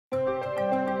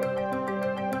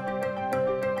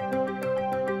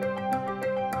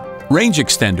Range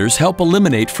extenders help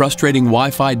eliminate frustrating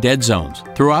Wi-Fi dead zones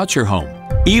throughout your home,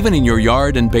 even in your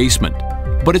yard and basement.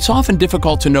 But it's often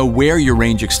difficult to know where your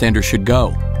range extender should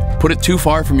go. Put it too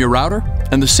far from your router,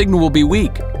 and the signal will be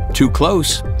weak. Too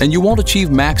close, and you won't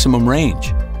achieve maximum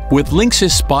range. With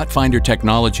Linksys Spot Finder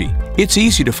technology, it's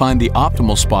easy to find the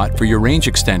optimal spot for your range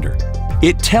extender.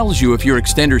 It tells you if your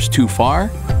extender's too far,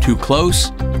 too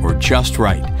close, or just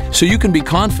right, so you can be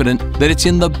confident that it's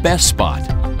in the best spot.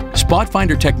 Spot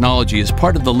Finder technology is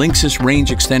part of the Linksys range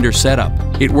extender setup.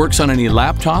 It works on any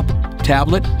laptop,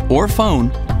 tablet, or phone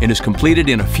and is completed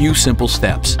in a few simple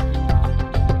steps.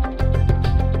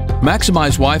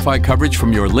 Maximize Wi-Fi coverage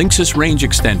from your Linksys range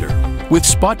extender with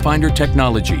Spot Finder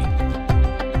technology.